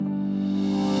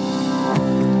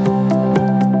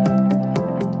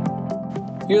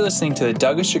You're listening to the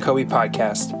Douglas Jacoby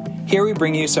Podcast. Here we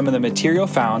bring you some of the material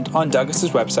found on Douglas's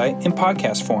website in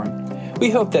podcast form. We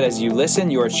hope that as you listen,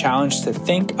 you are challenged to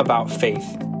think about faith.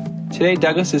 Today,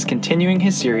 Douglas is continuing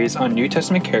his series on New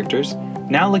Testament characters,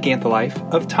 now looking at the life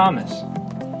of Thomas.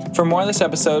 For more on this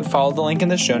episode, follow the link in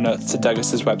the show notes to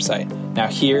Douglas's website. Now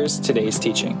here's today's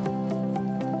teaching.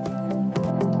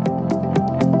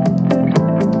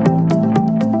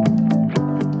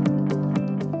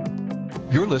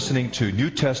 You're listening to New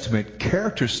Testament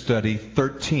Character Study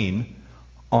 13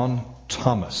 on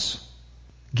Thomas.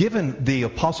 Given the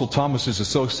Apostle Thomas's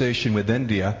association with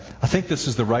India, I think this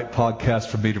is the right podcast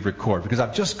for me to record because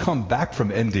I've just come back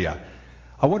from India.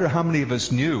 I wonder how many of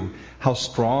us knew how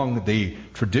strong the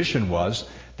tradition was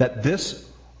that this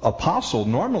apostle,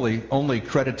 normally only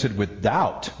credited with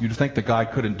doubt, you'd think the guy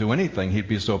couldn't do anything, he'd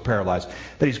be so paralyzed,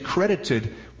 that he's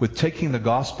credited with taking the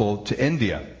gospel to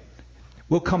India.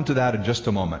 We'll come to that in just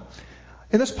a moment.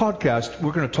 In this podcast,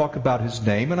 we're going to talk about his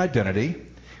name and identity.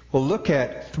 We'll look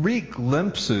at 3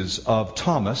 glimpses of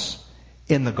Thomas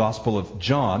in the Gospel of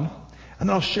John, and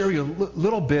then I'll share you a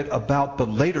little bit about the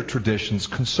later traditions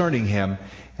concerning him,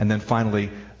 and then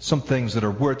finally, some things that are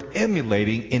worth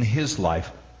emulating in his life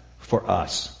for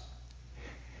us.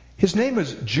 His name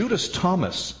is Judas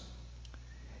Thomas.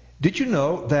 Did you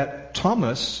know that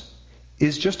Thomas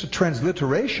is just a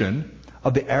transliteration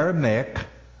of the Aramaic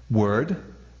word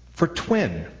for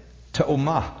twin,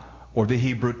 Te'omah, or the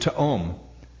Hebrew Te'om?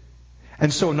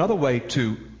 And so another way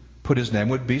to put his name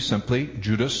would be simply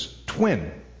Judas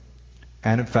Twin.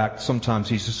 And in fact, sometimes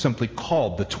he's simply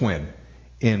called the twin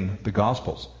in the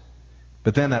Gospels.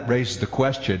 But then that raises the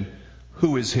question,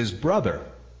 who is his brother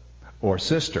or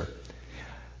sister?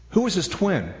 Who is his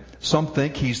twin? Some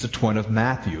think he's the twin of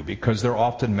Matthew because they're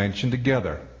often mentioned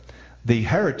together. The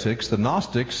heretics, the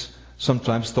Gnostics,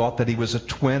 sometimes thought that he was a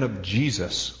twin of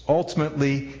Jesus.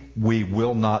 Ultimately, we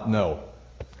will not know.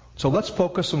 So let's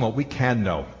focus on what we can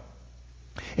know.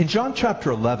 In John chapter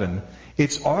 11,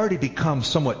 it's already become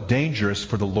somewhat dangerous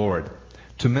for the Lord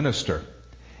to minister.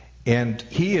 And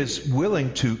he is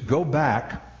willing to go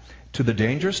back to the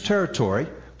dangerous territory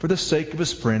for the sake of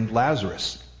his friend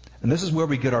Lazarus. And this is where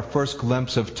we get our first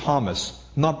glimpse of Thomas.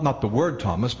 Not the word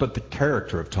Thomas, but the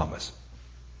character of Thomas.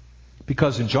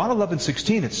 Because in John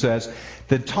 11:16 it says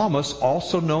that Thomas,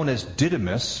 also known as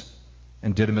Didymus,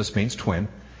 and Didymus means twin,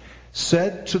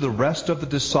 said to the rest of the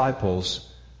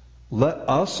disciples, "Let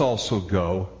us also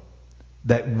go,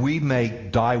 that we may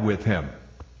die with him."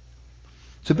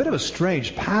 It's a bit of a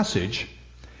strange passage,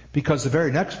 because the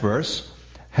very next verse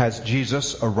has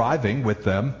Jesus arriving with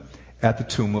them at the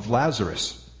tomb of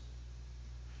Lazarus.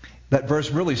 That verse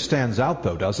really stands out,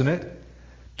 though, doesn't it?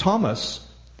 Thomas,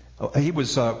 he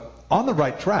was on the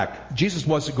right track. Jesus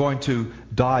wasn't going to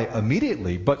die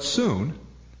immediately, but soon.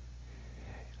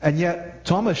 And yet,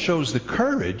 Thomas shows the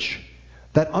courage,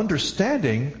 that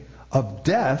understanding of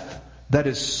death that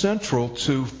is central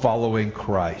to following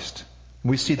Christ.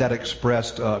 We see that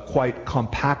expressed quite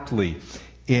compactly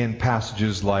in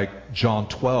passages like John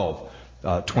 12,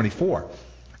 24,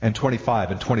 and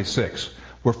 25, and 26,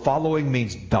 where following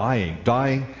means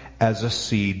dying as a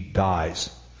seed dies.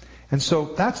 And so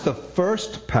that's the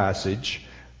first passage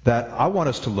that I want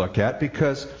us to look at,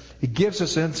 because it gives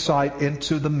us insight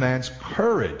into the man's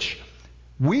courage.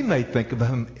 We may think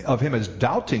of him as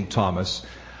doubting Thomas.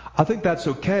 I think that's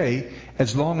okay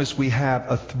as long as we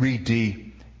have a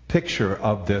 3D picture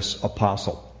of this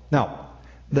apostle. Now,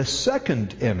 the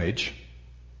second image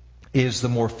is the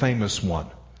more famous one.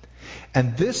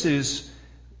 And this is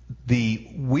the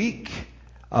week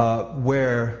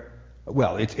where,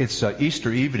 well, it's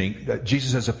Easter evening.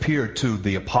 Jesus has appeared to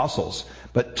the apostles,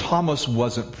 but Thomas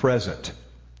wasn't present.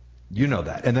 You know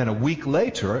that. And then a week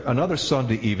later, another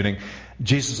Sunday evening,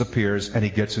 Jesus appears and he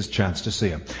gets his chance to see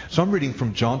him. So I'm reading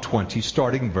from John 20,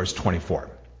 starting in verse 24.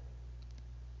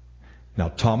 Now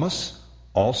Thomas,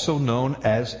 also known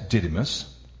as Didymus,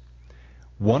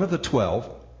 one of the 12,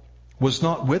 was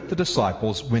not with the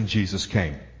disciples when Jesus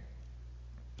came.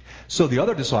 So the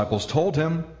other disciples told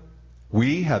him,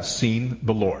 "We have seen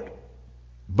the Lord."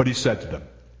 But he said to them,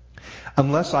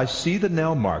 "Unless I see the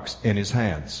nail marks in his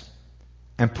hands,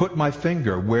 and put my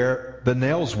finger where the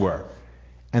nails were,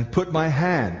 and put my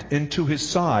hand into his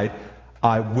side,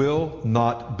 I will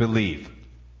not believe."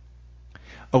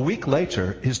 A week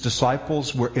later, his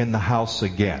disciples were in the house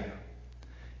again,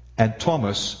 and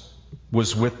Thomas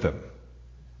was with them.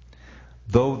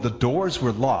 Though the doors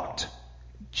were locked,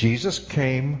 Jesus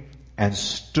came and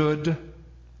stood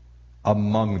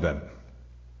among them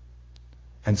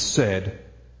and said,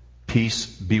 "Peace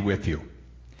be with you."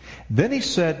 Then he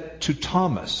said to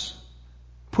Thomas,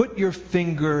 Put your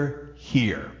finger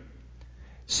here.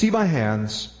 See my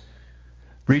hands.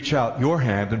 Reach out your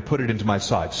hand and put it into my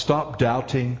side. Stop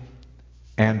doubting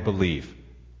and believe.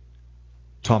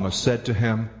 Thomas said to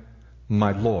him,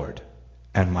 My Lord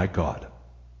and my God.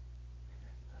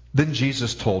 Then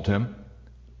Jesus told him,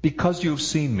 Because you have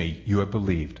seen me, you have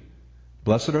believed.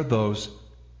 Blessed are those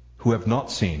who have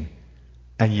not seen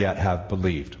and yet have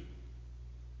believed.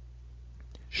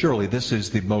 Surely this is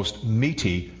the most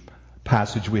meaty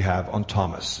passage we have on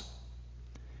Thomas.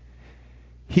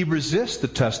 He resists the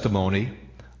testimony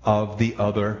of the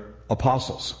other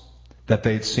apostles that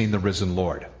they had seen the risen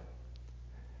Lord.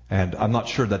 And I'm not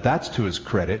sure that that's to his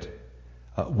credit.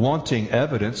 Wanting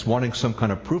evidence, wanting some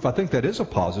kind of proof, I think that is a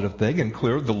positive thing. And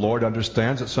clearly the Lord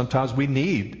understands that sometimes we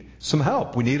need some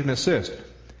help. We need an assist.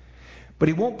 But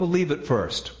he won't believe at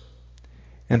first.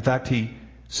 In fact, he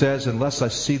says, unless I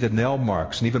see the nail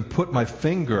marks and even put my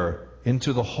finger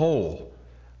into the hole,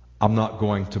 I'm not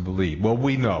going to believe. Well,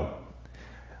 we know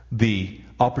the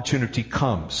opportunity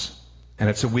comes, and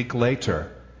it's a week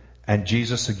later, and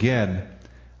Jesus again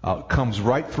comes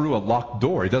right through a locked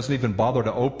door. He doesn't even bother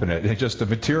to open it. It just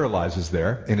materializes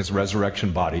there in his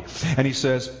resurrection body. And he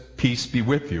says, Peace be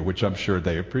with you, which I'm sure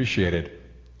they appreciated.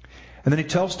 And then he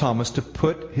tells Thomas to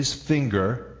put his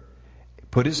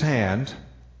hand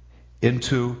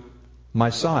into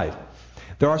my side.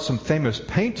 There are some famous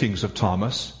paintings of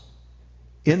Thomas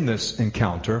in this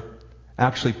encounter,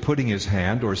 actually putting his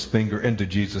hand or his finger into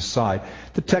Jesus' side.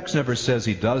 The text never says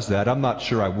he does that. I'm not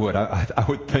sure I would. I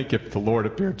would think if the Lord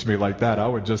appeared to me like that, I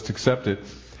would just accept it.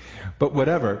 But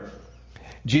whatever.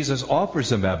 Jesus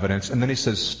offers him evidence, and then he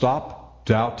says, Stop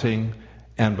doubting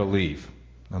and believe.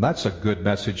 Now that's a good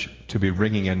message to be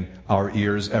ringing in our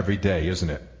ears every day, isn't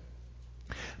it?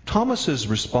 Thomas's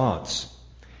response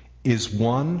is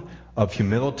one of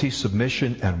humility,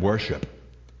 submission, and worship.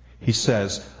 He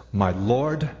says, My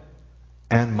Lord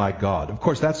and my God. Of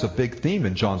course, that's a big theme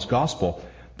in John's Gospel,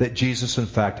 that Jesus, in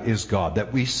fact, is God,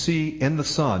 that we see in the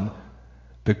Son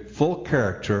the full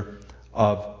character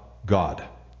of God.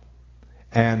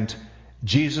 And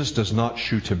Jesus does not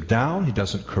shoot him down. He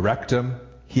doesn't correct him.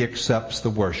 He accepts the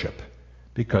worship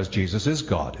because Jesus is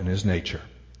God in his nature.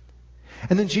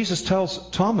 And then Jesus tells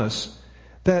Thomas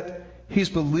that he's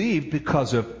believed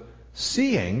because of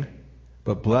seeing,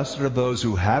 but blessed are those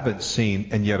who haven't seen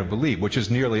and yet have believed, which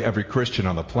is nearly every Christian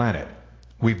on the planet.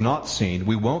 We've not seen,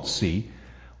 we won't see,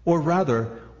 or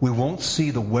rather, we won't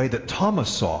see the way that Thomas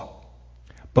saw.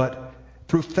 But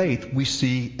through faith, we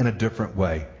see in a different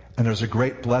way. And there's a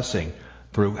great blessing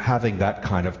through having that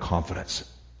kind of confidence.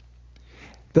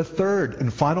 The third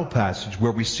and final passage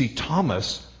where we see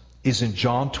Thomas is in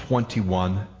John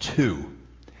 21:2.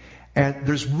 And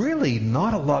there's really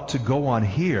not a lot to go on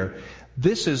here.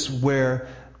 This is where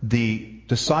the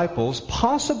disciples,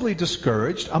 possibly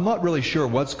discouraged, I'm not really sure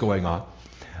what's going on,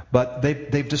 but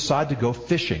they've decided to go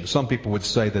fishing. Some people would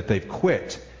say that they've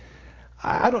quit.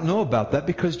 I don't know about that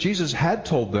because Jesus had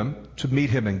told them to meet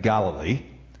him in Galilee.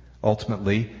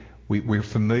 Ultimately, we're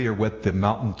familiar with the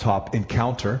mountaintop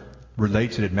encounter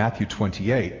related in Matthew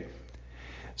 28.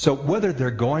 So whether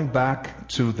they're going back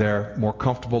to their more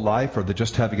comfortable life or they're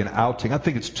just having an outing, I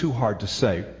think it's too hard to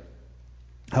say.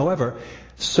 However,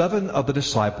 7 of the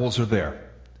disciples are there.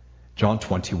 John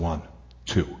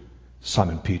 21:2.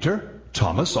 Simon Peter,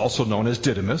 Thomas, also known as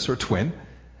Didymus or twin,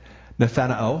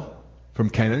 Nathanael from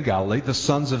Cana in Galilee, the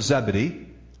sons of Zebedee,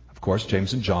 of course,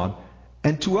 James and John,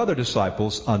 and 2 other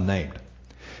disciples unnamed.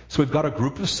 So we've got a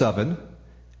group of 7,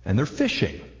 and they're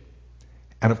fishing.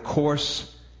 And of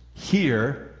course,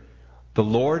 here, the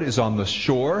Lord is on the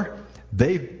shore.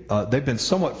 They've been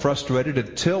somewhat frustrated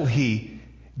until he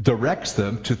directs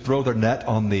them to throw their net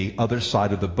on the other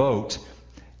side of the boat.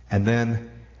 And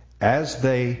then as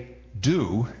they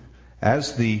do,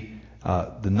 as the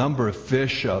number of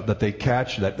fish that they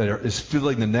catch that is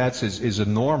filling the nets is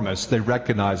enormous, they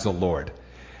recognize the Lord.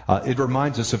 It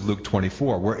reminds us of Luke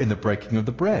 24, where in the breaking of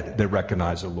the bread, they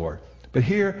recognize the Lord. But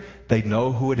here, they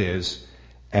know who it is,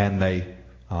 and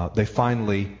they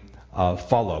finally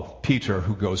follow Peter,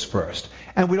 who goes first.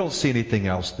 And we don't see anything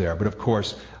else there. But of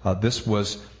course, this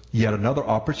was yet another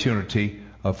opportunity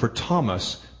for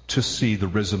Thomas to see the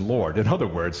risen Lord. In other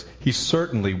words, he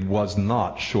certainly was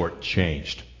not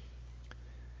shortchanged.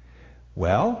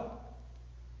 Well,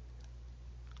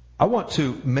 I want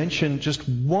to mention just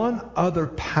one other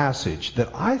passage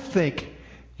that I think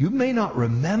you may not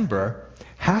remember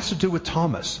has to do with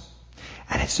Thomas.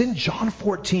 And it's in John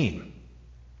 14.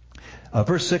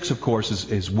 Verse 6, of course,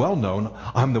 is well known.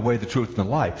 I'm the way, the truth, and the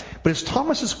life. But it's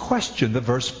Thomas's question, the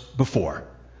verse before.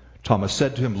 Thomas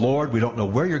said to him, Lord, we don't know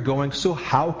where you're going, so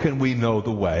how can we know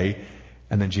the way?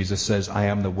 And then Jesus says, I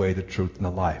am the way, the truth, and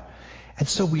the life. And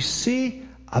so we see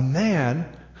a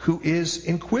man who is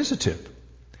inquisitive,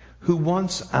 who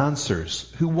wants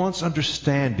answers, who wants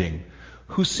understanding,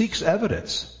 who seeks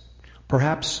evidence.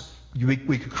 Perhaps we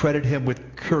could credit him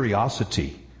with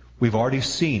curiosity. We've already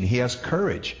seen he has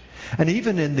courage. And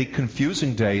even in the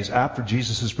confusing days after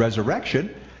Jesus'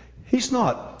 resurrection, he's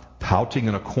not pouting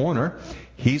in a corner.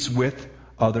 He's with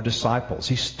other disciples.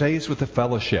 He stays with the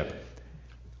fellowship.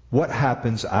 What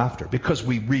happens after? Because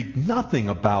we read nothing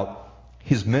about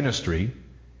his ministry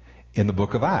in the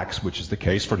book of Acts, which is the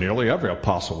case for nearly every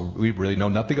apostle. We really know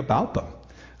nothing about them.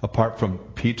 Apart from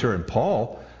Peter and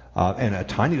Paul, and a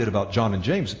tiny bit about John and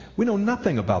James, we know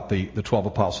nothing about the 12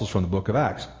 apostles from the book of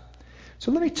Acts.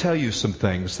 So let me tell you some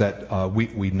things that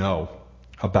we know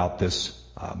about this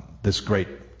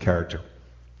great character.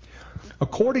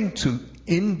 According to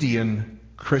Indian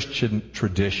Christian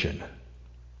tradition,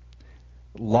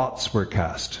 lots were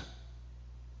cast.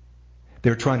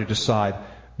 They were trying to decide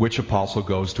which apostle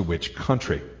goes to which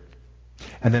country.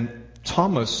 And then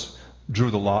Thomas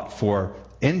drew the lot for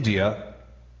India,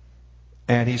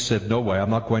 and he said, no way,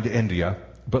 I'm not going to India.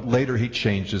 But later he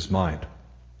changed his mind.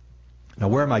 Now,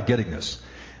 where am I getting this?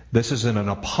 This is in an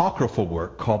apocryphal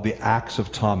work called the Acts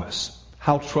of Thomas.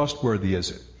 How trustworthy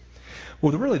is it?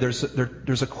 Well, really,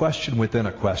 there's a question within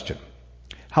a question.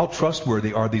 How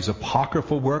trustworthy are these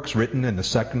apocryphal works written in the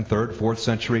 2nd, 3rd, 4th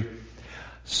century?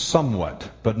 Somewhat,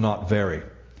 but not very.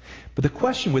 But the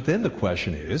question within the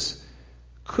question is,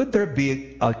 could there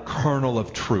be a kernel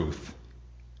of truth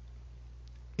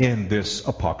in this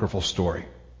apocryphal story?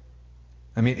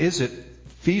 I mean, is it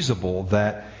feasible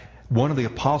that one of the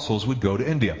apostles would go to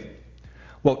India?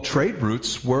 Well, trade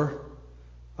routes were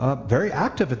very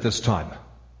active at this time.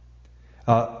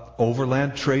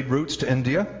 Overland trade routes to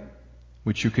India,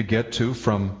 which you could get to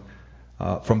from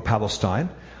Palestine,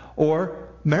 or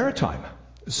maritime,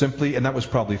 simply, and that was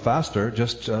probably faster,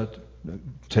 just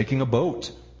taking a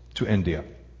boat to India.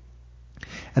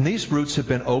 And these routes had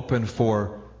been open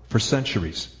for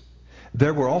centuries.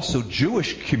 There were also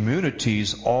Jewish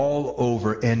communities all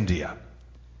over India.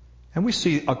 And we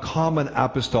see a common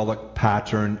apostolic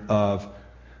pattern of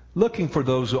looking for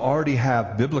those who already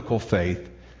have biblical faith,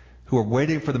 who are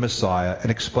waiting for the Messiah,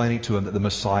 and explaining to them that the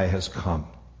Messiah has come.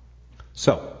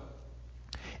 So,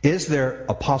 is there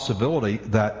a possibility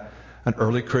that an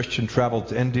early Christian traveled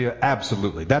to India?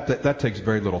 Absolutely. That takes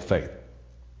very little faith.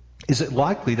 Is it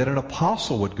likely that an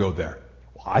apostle would go there?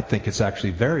 Well, I think it's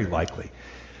actually very likely,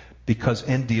 because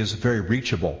India is very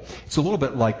reachable. It's a little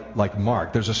bit like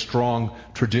Mark. There's a strong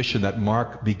tradition that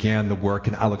Mark began the work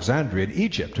in Alexandria in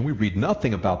Egypt, and we read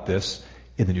nothing about this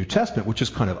in the New Testament, which is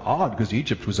kind of odd, because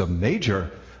Egypt was a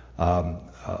major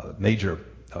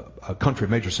country of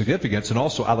major significance, and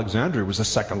also Alexandria was the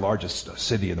second largest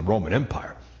city in the Roman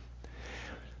Empire.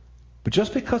 But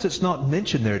just because it's not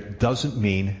mentioned there doesn't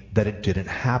mean that it didn't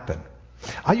happen.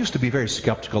 I used to be very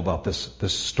skeptical about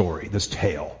this story, this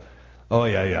tale. Oh,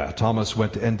 yeah, Thomas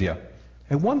went to India.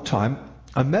 And one time,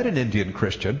 I met an Indian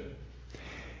Christian,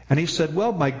 and he said,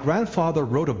 well, my grandfather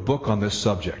wrote a book on this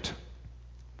subject.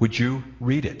 Would you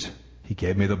read it? He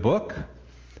gave me the book.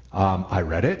 I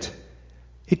read it.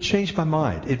 It changed my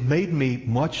mind. It made me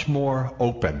much more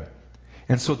open.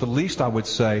 And so at the least I would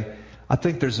say, I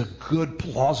think there's a good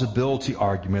plausibility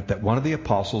argument that one of the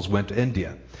apostles went to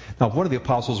India. Now, if one of the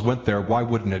apostles went there, why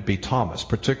wouldn't it be Thomas?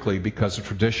 Particularly because the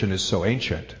tradition is so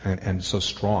ancient and so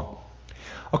strong.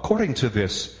 According to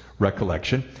this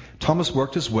recollection, Thomas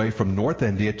worked his way from North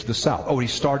India to the south. Oh, he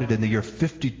started in the year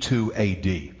 52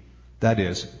 AD. That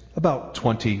is, about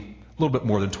a little bit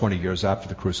more than 20 years after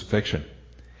the crucifixion.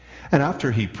 And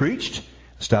after he preached,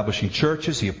 establishing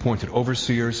churches, he appointed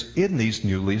overseers in these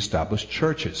newly established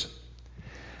churches.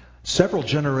 Several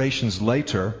generations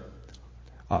later,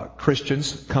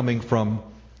 Christians coming from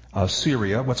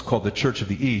Syria, what's called the Church of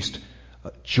the East,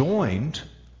 joined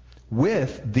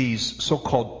with these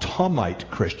so-called Thomite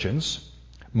Christians,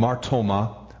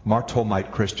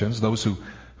 Martomite Christians, those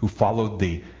who followed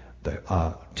the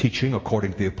teaching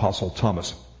according to the Apostle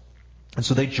Thomas. And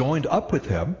so they joined up with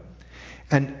him.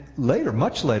 And later,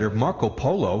 much later, Marco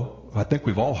Polo, I think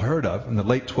we've all heard of, in the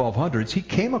late 1200s, he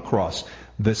came across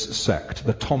this sect,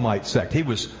 the Thomite sect.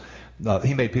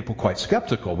 He made people quite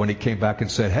skeptical when he came back and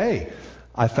said, hey,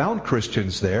 I found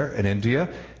Christians there in India,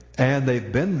 and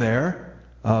they've been there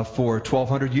for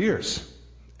 1,200 years.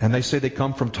 And they say they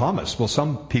come from Thomas. Well,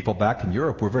 some people back in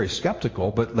Europe were very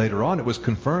skeptical, but later on it was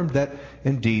confirmed that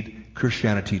indeed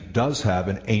Christianity does have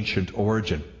an ancient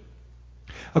origin.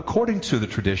 According to the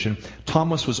tradition,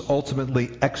 Thomas was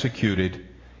ultimately executed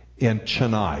in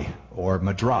Chennai, or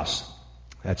Madras.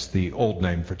 That's the old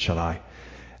name for Chennai.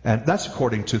 And that's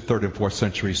according to 3rd and 4th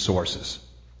century sources.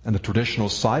 And the traditional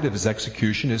site of his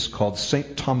execution is called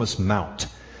St. Thomas Mount,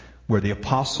 where the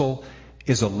apostle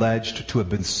is alleged to have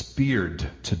been speared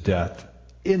to death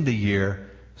in the year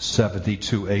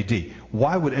 72 AD.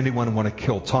 Why would anyone want to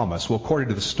kill Thomas? Well, according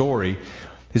to the story,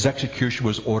 his execution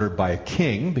was ordered by a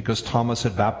king because Thomas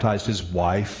had baptized his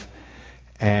wife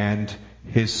and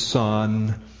his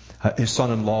son-in-law,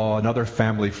 another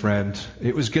family friend.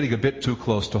 It was getting a bit too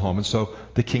close to home, and so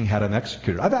the king had him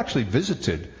executed. I've actually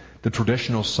visited the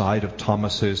traditional site of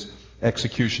Thomas's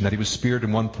execution, that he was speared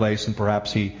in one place, and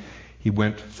perhaps he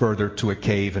went further to a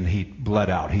cave and he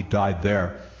bled out. He died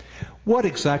there. What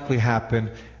exactly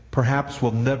happened, perhaps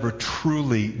we'll never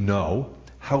truly know.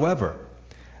 However,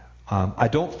 I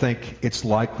don't think it's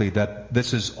likely that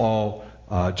this is all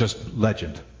just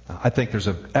legend. I think there's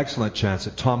an excellent chance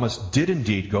that Thomas did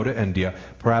indeed go to India,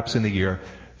 perhaps in the year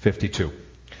 52.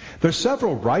 There's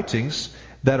several writings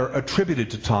that are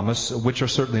attributed to Thomas, which are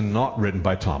certainly not written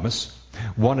by Thomas.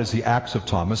 One is the Acts of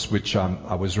Thomas, which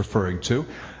I was referring to.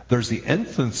 There's the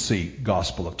infancy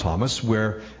gospel of Thomas,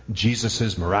 where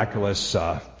Jesus' miraculous,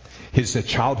 his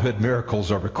childhood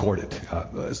miracles are recorded.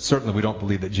 Certainly we don't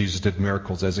believe that Jesus did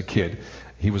miracles as a kid.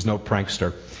 He was no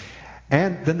prankster.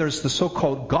 And then there's the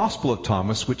so-called Gospel of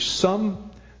Thomas, which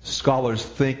some scholars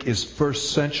think is 1st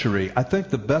century. I think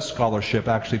the best scholarship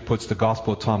actually puts the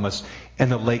Gospel of Thomas in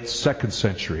the late 2nd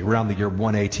century, around the year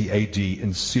 180 AD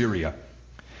in Syria.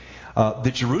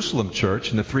 The Jerusalem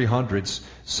church in the 300s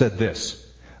said this: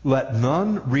 "Let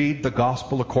none read the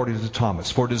Gospel according to Thomas,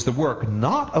 for it is the work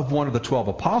not of one of the 12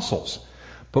 apostles,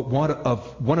 but one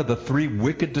of the 3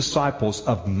 wicked disciples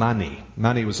of Mani."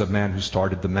 Mani was a man who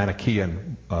started the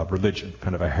Manichaean religion,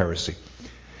 kind of a heresy.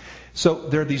 So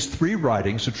there are these 3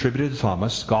 writings attributed to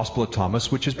Thomas, Gospel of Thomas,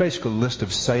 which is basically a list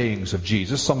of sayings of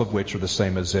Jesus, some of which are the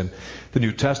same as in the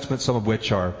New Testament, some of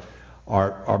which are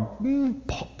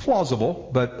plausible,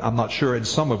 but I'm not sure, and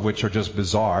some of which are just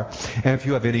bizarre. And if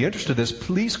you have any interest in this,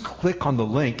 please click on the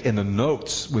link in the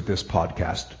notes with this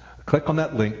podcast. Click on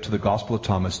that link to the Gospel of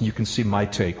Thomas, and you can see my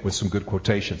take with some good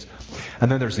quotations. And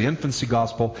then there's the infancy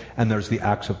gospel, and there's the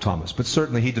Acts of Thomas. But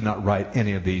certainly he did not write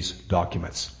any of these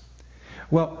documents.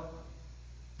 Well,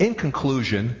 in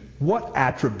conclusion, what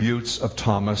attributes of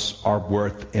Thomas are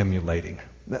worth emulating?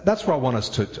 That's where I want us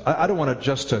to. I don't want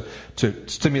to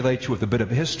stimulate you with a bit of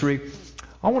history.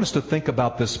 I want us to think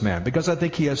about this man, because I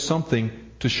think he has something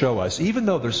to show us. Even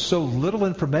though there's so little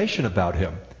information about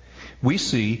him, we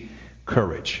see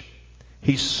courage.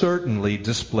 He certainly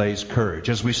displays courage,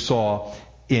 as we saw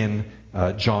in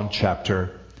John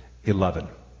chapter 11,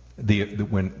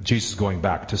 when Jesus is going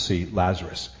back to see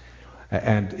Lazarus.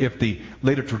 And if the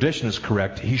later tradition is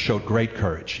correct, he showed great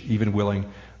courage, even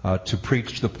willing to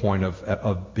preach to the point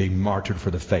of being martyred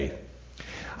for the faith.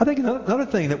 I think another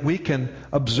thing that we can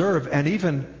observe and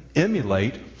even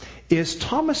emulate is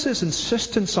Thomas's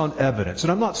insistence on evidence.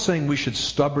 And I'm not saying we should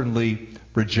stubbornly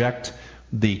reject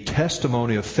the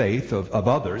testimony of faith of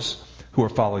others who are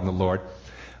following the Lord,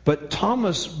 but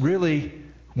Thomas really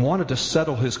wanted to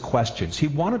settle his questions. He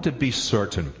wanted to be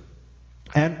certain.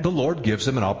 And the Lord gives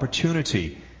him an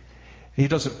opportunity. He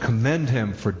doesn't commend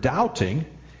him for doubting.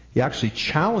 He actually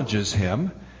challenges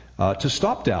him to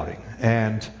stop doubting.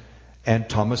 And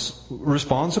Thomas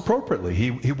responds appropriately.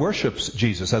 He worships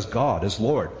Jesus as God, as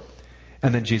Lord.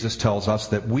 And then Jesus tells us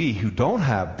that we who don't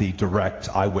have the direct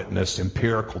eyewitness,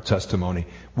 empirical testimony,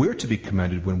 we're to be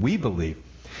commended when we believe.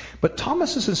 But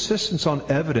Thomas's insistence on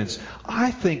evidence, I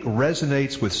think,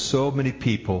 resonates with so many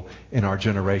people in our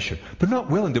generation. They're not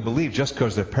willing to believe just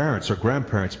because their parents or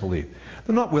grandparents believe.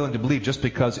 They're not willing to believe just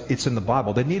because it's in the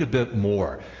Bible. They need a bit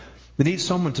more. They need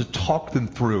someone to talk them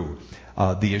through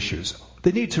the issues.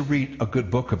 They need to read a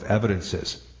good book of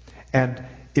evidences. And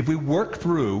if we work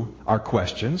through our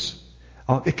questions,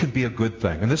 it can be a good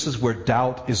thing. And this is where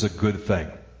doubt is a good thing.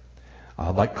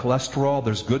 Like cholesterol,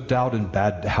 there's good doubt and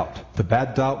bad doubt. The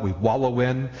bad doubt we wallow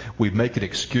in, we make an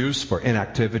excuse for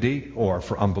inactivity or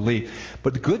for unbelief.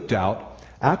 But the good doubt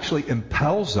actually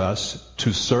impels us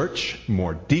to search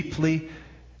more deeply,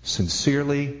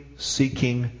 sincerely,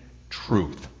 seeking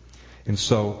truth. And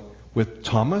so with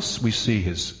Thomas, we see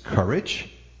his courage,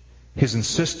 his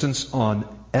insistence on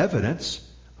evidence.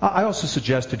 I also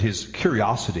suggested his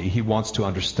curiosity. He wants to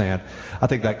understand. I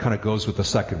think that kind of goes with the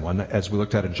second one, as we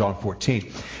looked at in John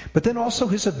 14. But then also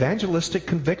his evangelistic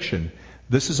conviction.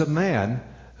 This is a man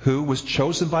who was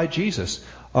chosen by Jesus.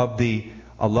 Of the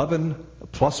 11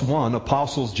 plus 1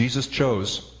 apostles Jesus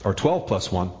chose, or 12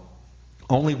 plus 1,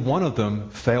 only one of them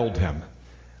failed him,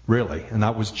 really, and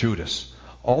that was Judas.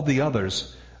 All the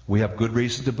others, we have good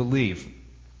reason to believe,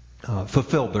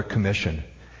 fulfilled their commission.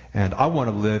 And I want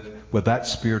to live with that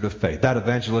spirit of faith, that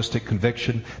evangelistic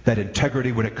conviction, that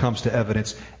integrity when it comes to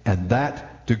evidence, and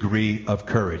that degree of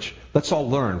courage. Let's all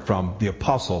learn from the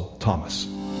Apostle Thomas.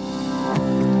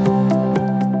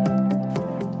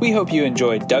 We hope you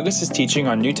enjoyed Douglas's teaching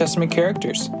on New Testament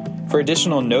characters. For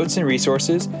additional notes and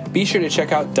resources, be sure to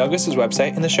check out Douglas's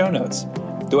website in the show notes.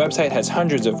 The website has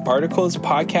hundreds of articles,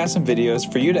 podcasts, and videos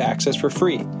for you to access for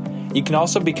free. You can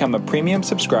also become a premium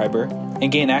subscriber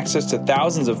and gain access to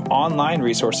thousands of online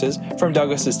resources from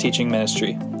Douglas's teaching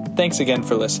ministry. Thanks again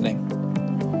for listening.